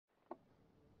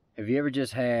Have you ever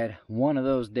just had one of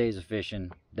those days of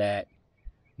fishing that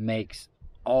makes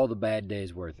all the bad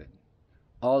days worth it?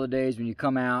 All the days when you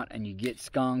come out and you get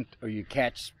skunked, or you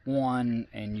catch one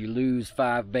and you lose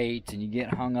 5 baits and you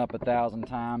get hung up 1,000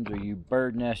 times, or you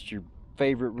bird nest your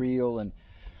favorite reel, and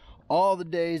all the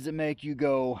days that make you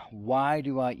go, why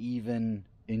do I even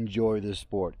enjoy this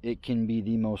sport? It can be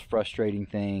the most frustrating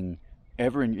thing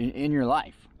ever in your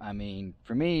life. I mean,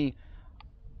 for me,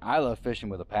 I love fishing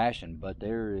with a passion, but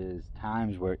there is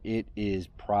times where it is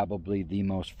probably the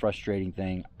most frustrating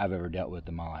thing I've ever dealt with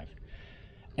in my life.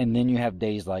 And then you have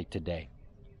days like today.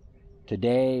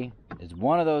 Today is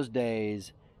one of those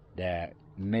days that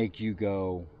make you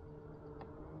go,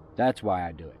 that's why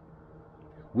I do it.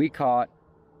 We caught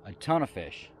a ton of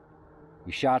fish.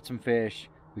 We shot some fish.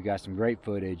 We got some great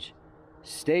footage.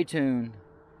 Stay tuned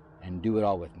and do it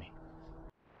all with me.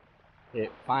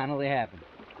 It finally happened.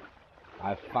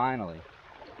 I finally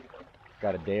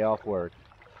got a day off work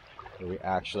where we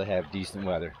actually have decent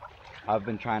weather. I've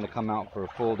been trying to come out for a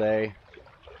full day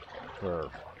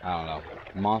for, I don't know,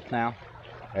 a month now.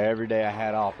 Every day I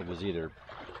had off, it was either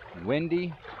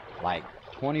windy, like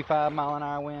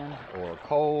 25-mile-an-hour wind, or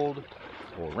cold,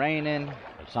 or raining,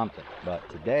 or something. But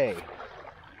today,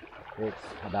 it's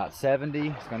about 70.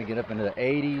 It's going to get up into the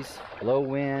 80s, low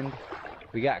wind.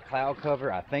 We got cloud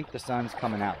cover. I think the sun's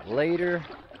coming out later.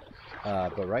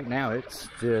 But right now, it's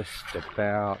just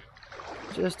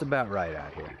about right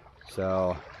out here.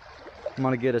 So I'm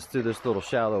going to get us through this little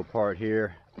shallow part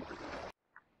here.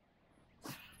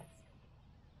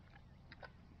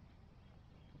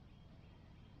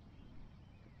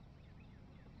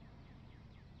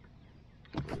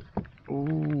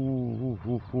 Ooh,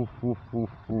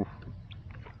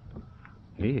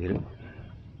 he hit it.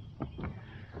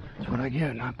 That's what I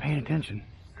get, not paying attention.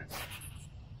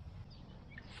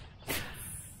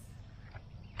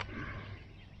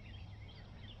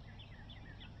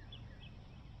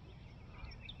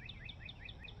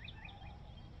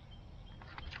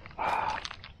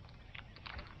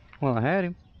 Well, I had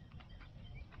him.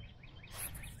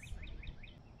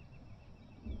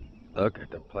 Look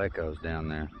at the plecos down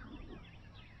there.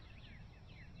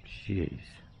 Jeez.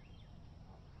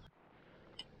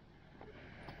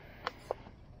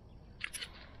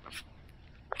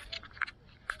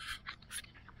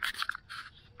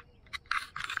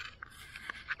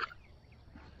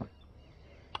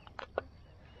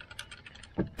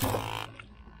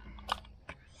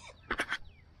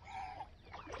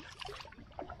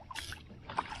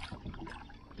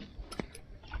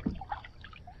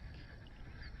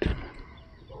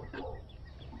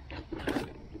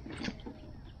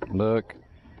 Look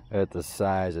at the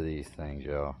size of these things,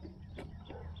 y'all.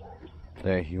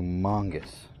 They're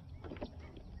humongous.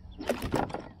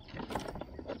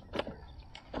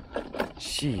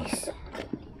 Jeez.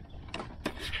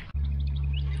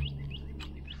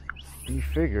 You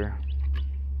figure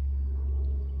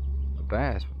a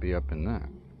bass would be up in that.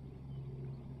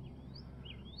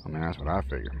 I mean, that's what I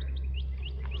figure.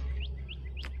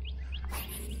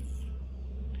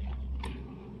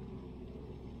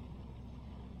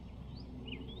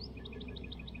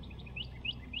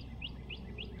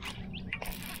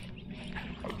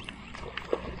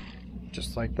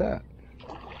 Just like that.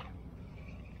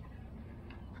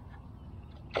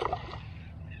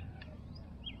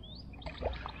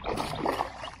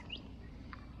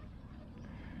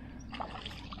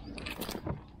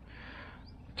 I'm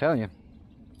telling you.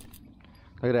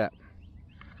 Look at that.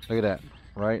 Look at that.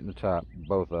 Right in the top.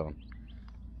 Both of them.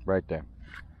 Right there.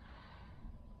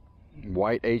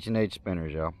 White H&H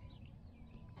spinners, y'all.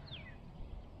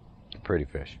 Pretty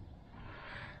fish.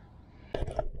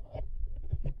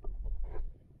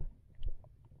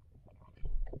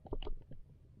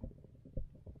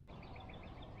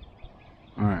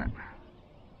 Alright,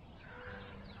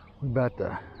 we're about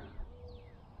to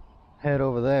head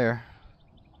over there,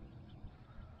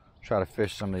 try to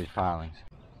fish some of these pilings.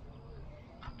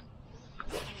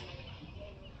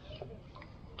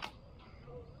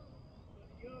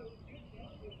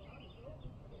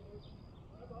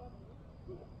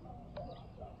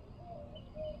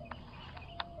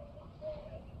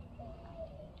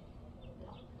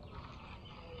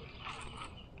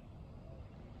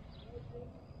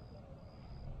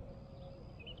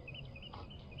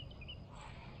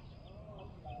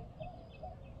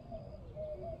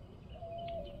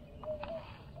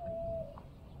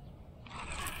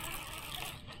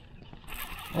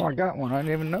 Oh, I got one. I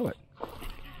didn't even know it.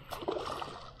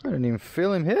 I didn't even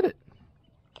feel him hit it.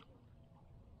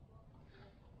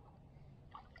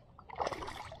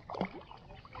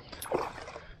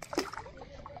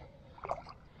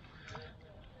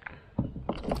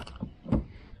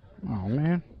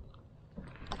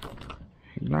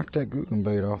 took that googling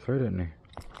bait off there, didn't he?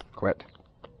 Quit.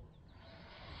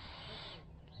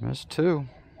 That's two.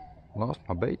 Lost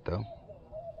my bait though.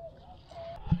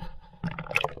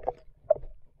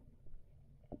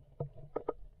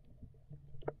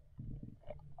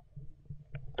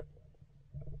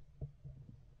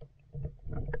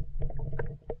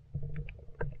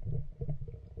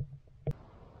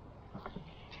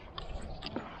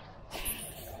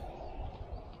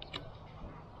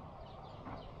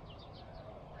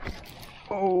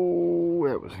 Oh,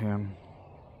 that was him.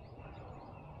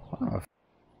 Oh.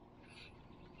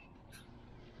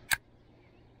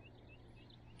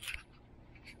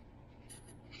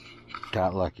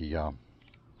 Got lucky, y'all.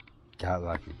 Got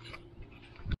lucky.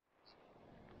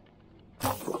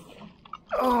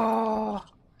 Oh,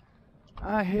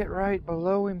 I hit right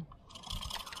below him.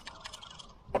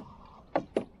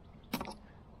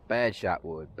 Bad shot,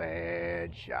 Wood.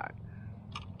 Bad shot.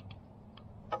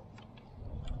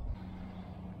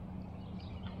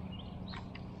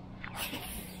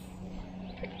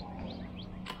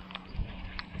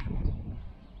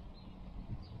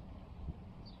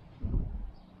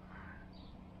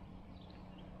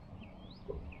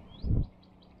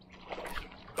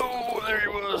 Oh, there he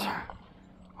was.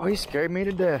 Oh, he scared me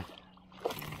to death.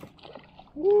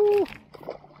 Woo!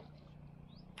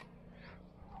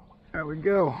 There we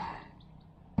go.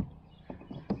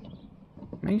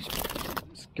 He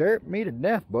scared me to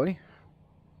death, buddy.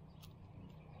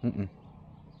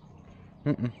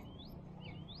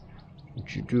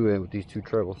 What you do with these two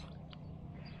trebles?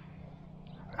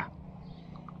 I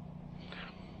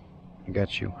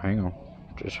got you. Hang on.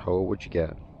 Just hold what you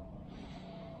got.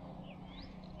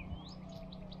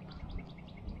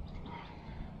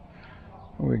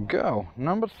 Here we go.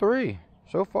 Number 3.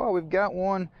 So far we've got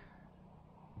one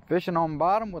fishing on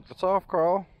bottom with the soft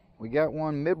crawl. We got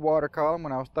one mid-water column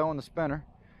when I was throwing the spinner.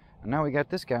 And now we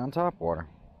got this guy on top water.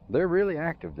 They're really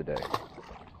active today.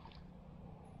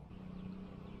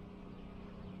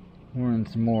 We're in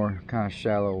some more kind of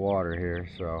shallow water here,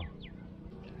 so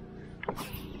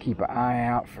keep an eye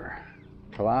out for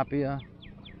tilapia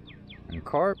and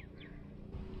carp.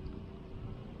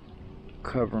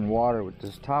 Covering water with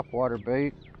this top water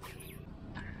bait.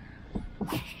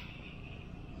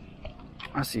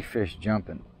 I see fish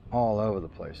jumping all over the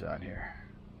place out here.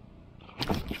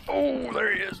 Oh,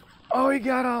 there he is. Oh, he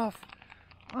got off.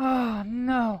 Oh,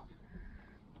 no.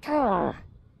 Oh,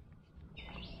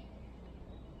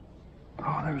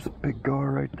 there's a big gar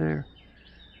right there.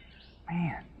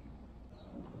 Man.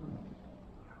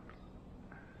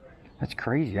 That's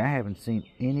crazy. I haven't seen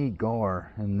any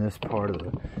gar in this part of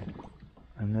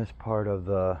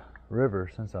the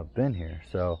river since I've been here.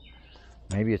 So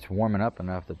maybe it's warming up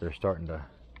enough that they're starting to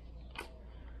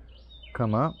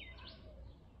come up.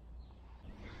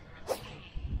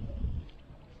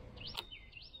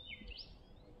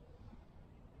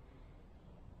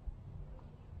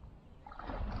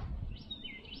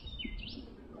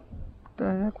 What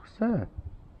the heck was that?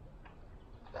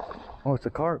 Oh, it's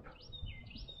a carp.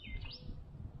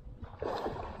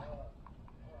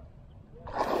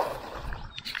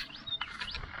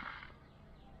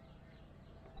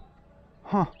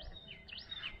 Huh.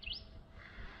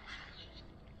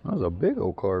 That was a big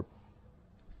old carp.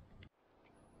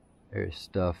 There's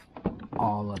stuff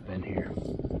all up in here.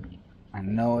 I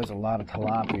know there's a lot of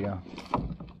tilapia.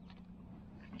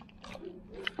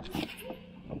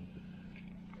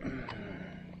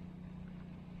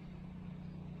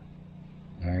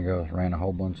 There he goes. Ran a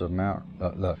whole bunch of them out.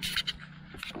 Look.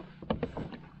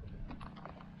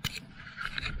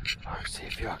 Let's see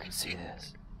if y'all can see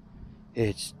this.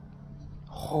 It's...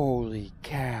 Holy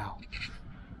cow.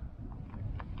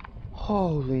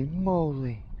 Holy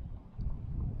moly.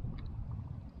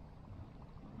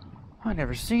 I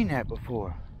never seen that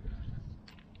before.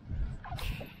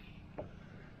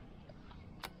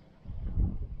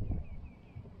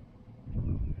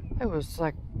 It was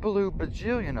like blue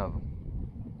bajillion of them.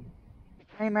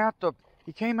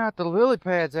 He came out the lily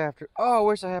pads after. Oh, I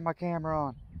wish I had my camera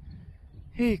on.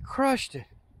 He crushed it.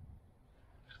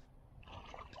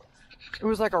 It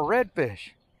was like a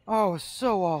redfish. Oh, it was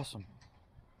so awesome.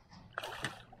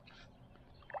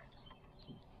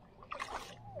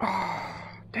 Oh,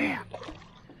 damn.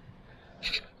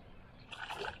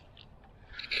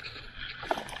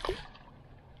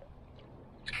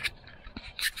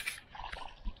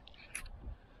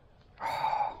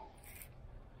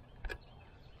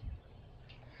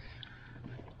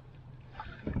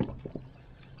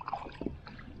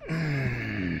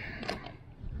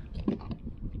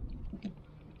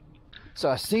 So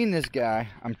I seen this guy,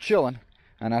 I'm chilling,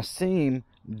 and I see him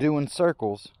doing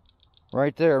circles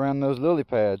right there around those lily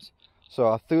pads. So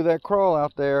I threw that crawl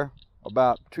out there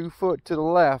about 2 foot to the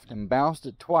left and bounced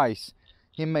it twice.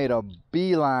 He made a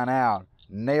beeline out,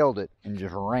 nailed it, and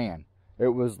just ran. It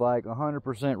was like 100%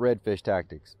 redfish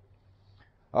tactics.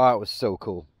 Oh, it was so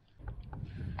cool.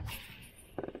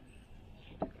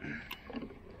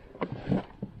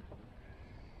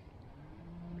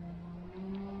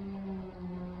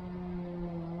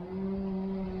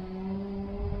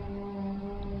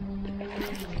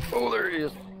 Oh, there he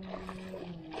is.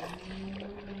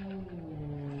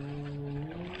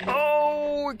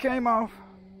 Oh, it came off.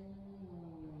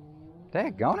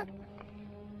 Daggone it.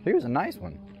 Here's a nice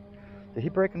one. Did he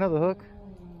break another hook?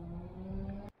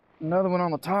 Another one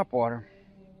on the top water.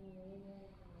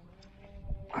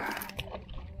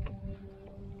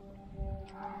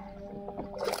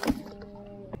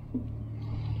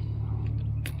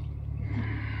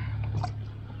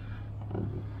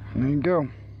 There you go.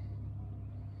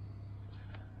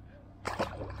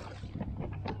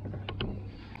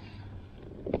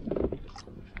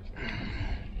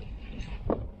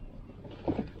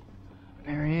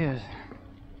 There he is.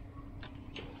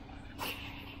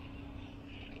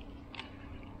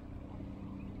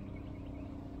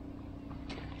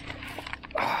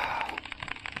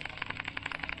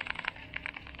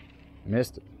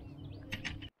 Missed it.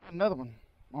 Another one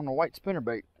on a white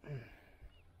spinnerbait.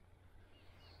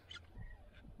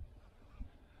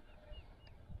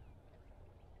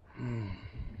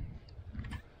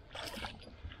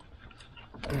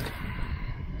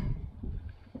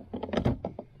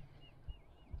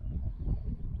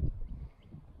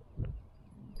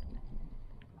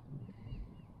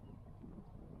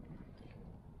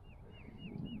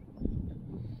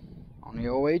 On the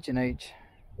old H&H.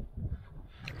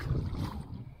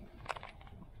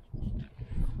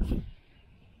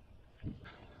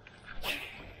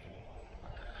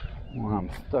 Well, I'm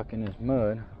stuck in this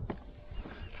mud.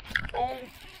 Oh!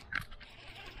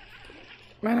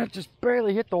 Man, it just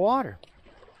barely hit the water.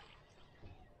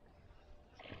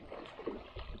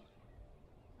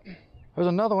 There's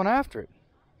another one after it.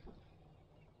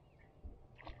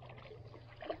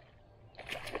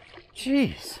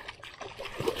 Jeez.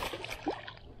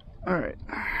 Alright.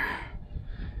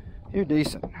 You're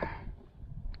decent.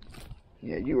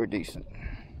 Yeah, you were decent.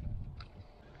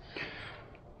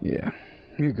 Yeah,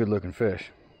 you're a good looking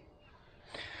fish.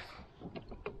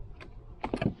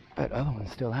 That other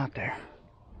one's still out there.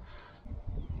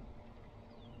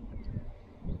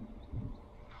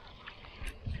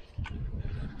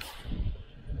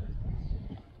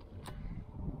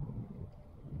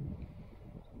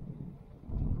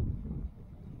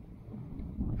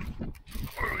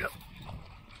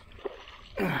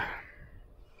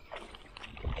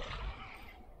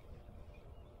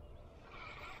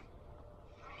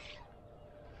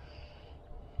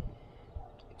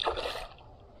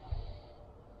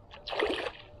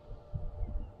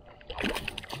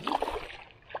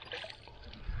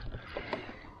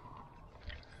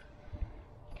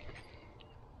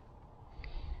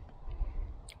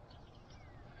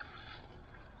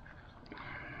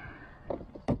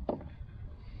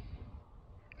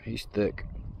 He's thick.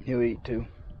 He'll eat too.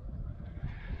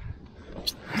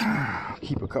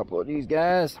 Keep a couple of these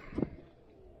guys.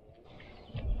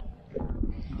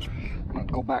 I'll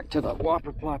go back to the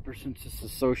whopper plopper since this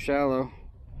is so shallow.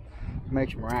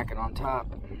 Makes them racket on top.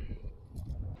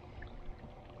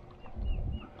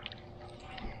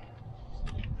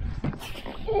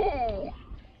 Oh!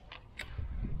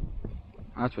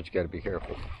 That's what you gotta be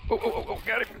careful. Oh, oh, oh, oh,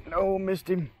 got him. No, missed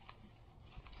him.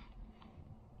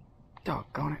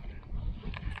 Doggone it.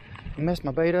 I messed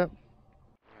my bait up.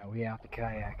 Yeah, we out the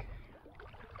kayak.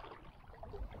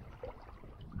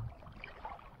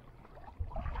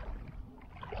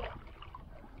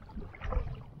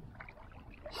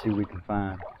 See what we can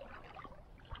find.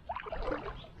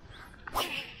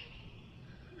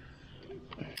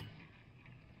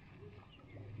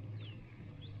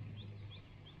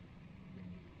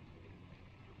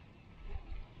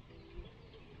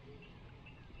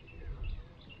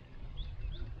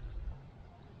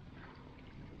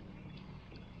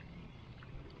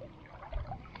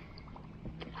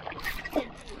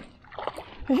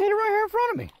 He hit it right here in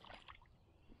front of me.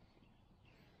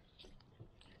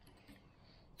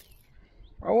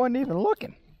 I wasn't even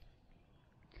looking.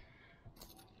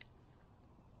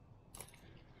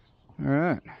 All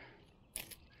right.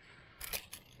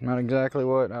 Not exactly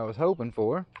what I was hoping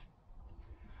for.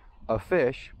 A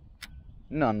fish,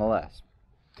 nonetheless.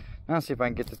 Now let's see if I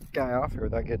can get this guy off here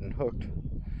without getting hooked.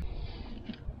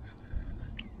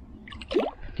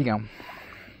 Keep going.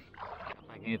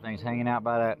 Think anything's hanging out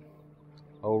by that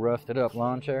old rusted up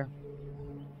lawn chair?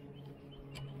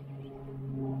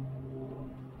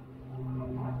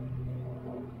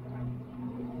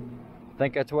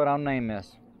 think that's what I'll name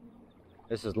this.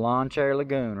 This is Lawn Chair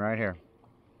Lagoon right here.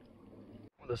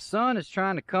 Well, the sun is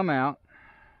trying to come out,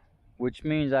 which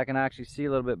means I can actually see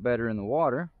a little bit better in the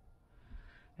water.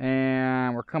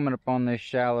 And we're coming up on this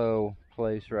shallow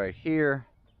place right here.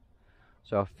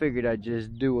 So I figured I'd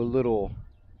just do a little,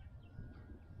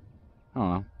 I don't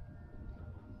know,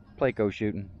 Placo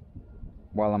shooting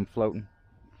while I'm floating.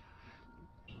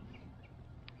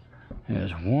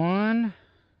 There's 1,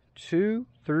 2,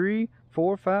 3,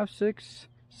 4, 5, 6,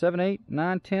 7, 8,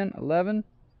 9, 10, 11,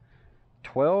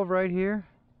 12 right here.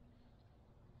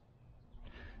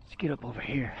 Let's get up over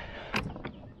here.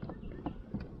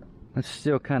 That's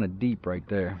still kind of deep right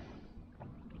there.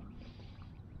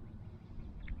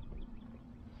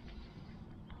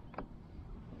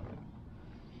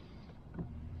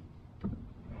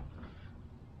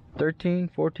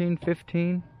 $13, $14,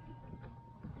 $15.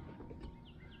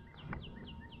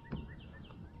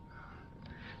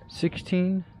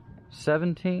 $16,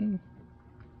 $17.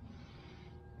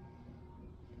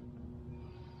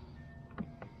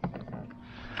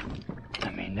 I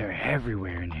mean, they're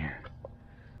everywhere in here.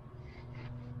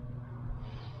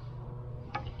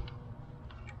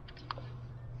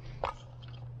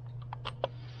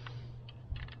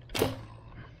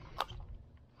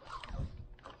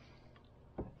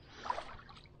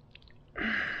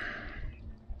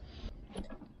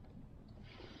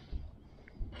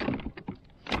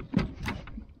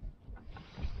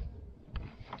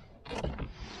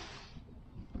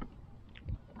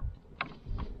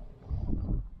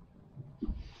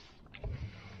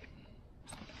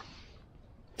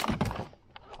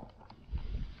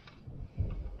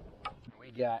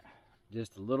 Got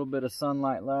just a little bit of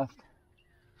sunlight left,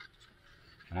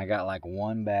 and I got like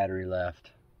 1 battery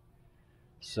left,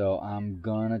 so I'm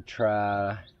gonna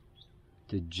try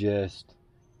to just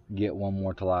get 1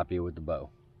 more tilapia with the bow.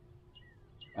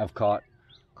 I've caught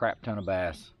a crap ton of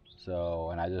bass, so,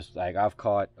 and I just like, I've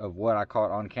caught, of what I caught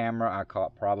on camera, I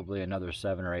caught probably another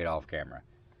 7 or 8 off camera,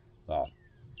 so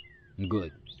I'm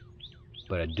good.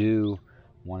 But I do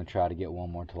want to try to get 1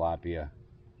 more tilapia.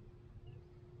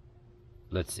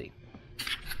 Let's see.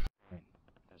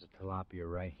 There's a tilapia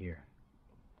right here.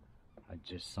 I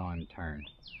just saw him turn.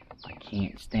 I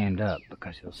can't stand up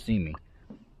because he'll see me.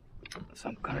 So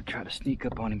I'm gonna try to sneak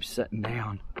up on him sitting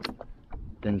down,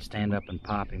 then stand up and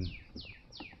pop him.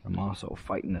 I'm also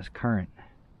fighting this current.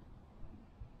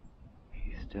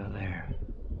 He's still there.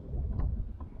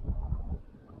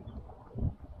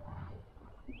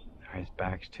 His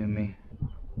back's to me.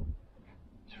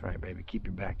 That's right, baby. Keep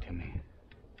your back to me.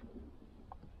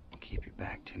 Keep your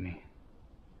back to me.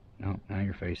 No, now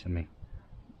you're facing me.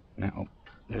 Now, oh,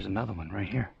 there's another one right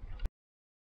here.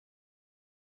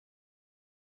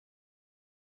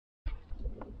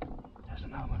 There's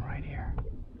another one right here.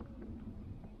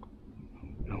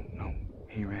 No, no,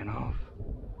 he ran off.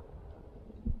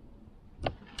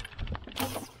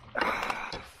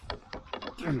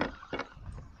 Damn it.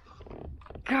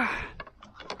 God.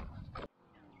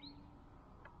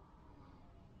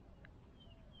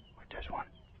 Wait, there's one.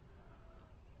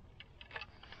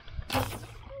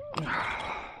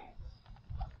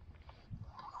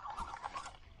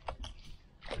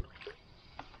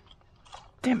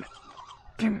 Damn it.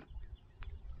 Damn it.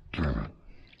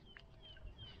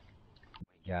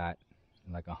 We got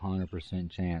like 100%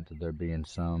 chance of there being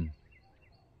some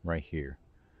right here.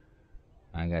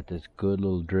 I got this good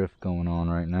little drift going on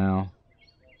right now.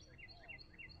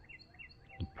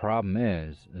 The problem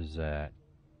is that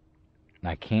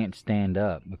I can't stand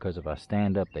up, because if I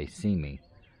stand up they see me.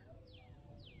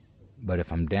 But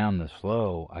if I'm down this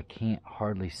low, I can't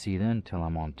hardly see them until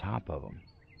I'm on top of them.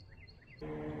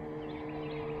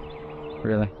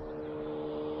 Really?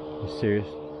 You serious?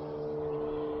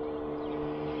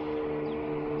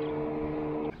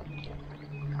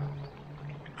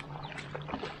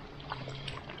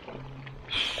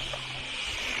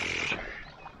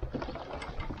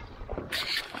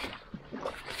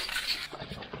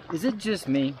 Is it just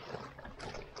me?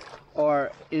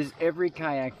 Or is every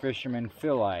kayak fisherman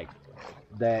feel like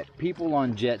that people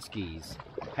on jet skis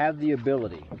have the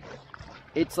ability?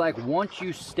 It's like once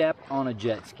you step on a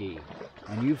jet ski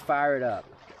and you fire it up,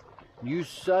 you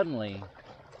suddenly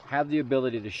have the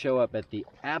ability to show up at the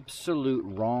absolute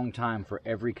wrong time for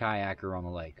every kayaker on the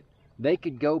lake. They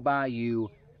could go by you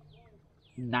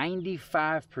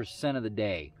 95% of the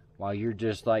day while you're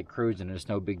just like cruising and it's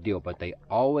no big deal, but they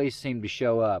always seem to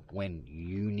show up when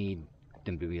you need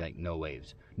them to be like, no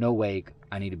waves, no wake,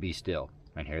 I need to be still,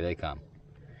 and here they come.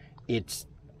 It's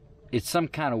some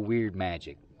kind of weird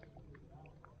magic.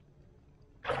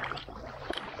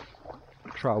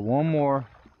 Try one more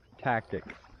tactic.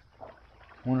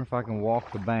 Wonder if I can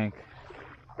walk the bank.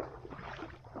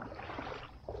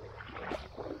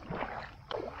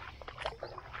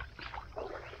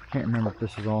 Can't remember if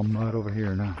this is all mud over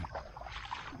here or not.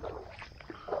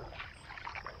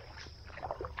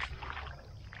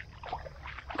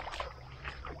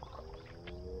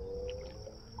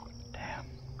 Damn.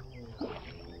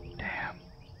 Damn.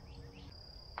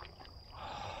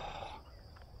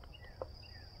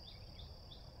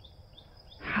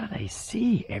 How do they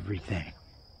see everything?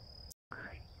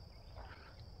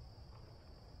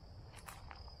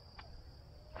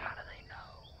 How do they know?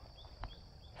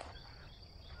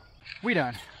 We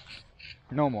done.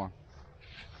 No more.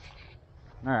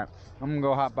 Alright, I'm gonna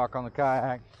go hop back on the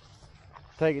kayak,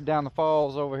 take it down the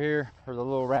falls over here, or the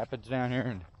little rapids down here,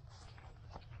 and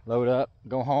load up,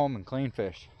 go home, and clean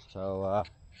fish. So,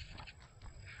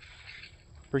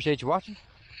 appreciate you watching.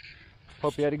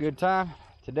 Hope you had a good time.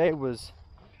 Today was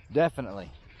definitely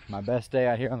my best day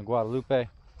out here on the Guadalupe.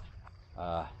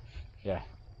 Yeah,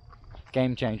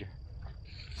 game changer.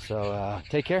 So,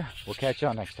 take care. We'll catch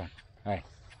y'all next time. All right,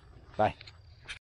 bye.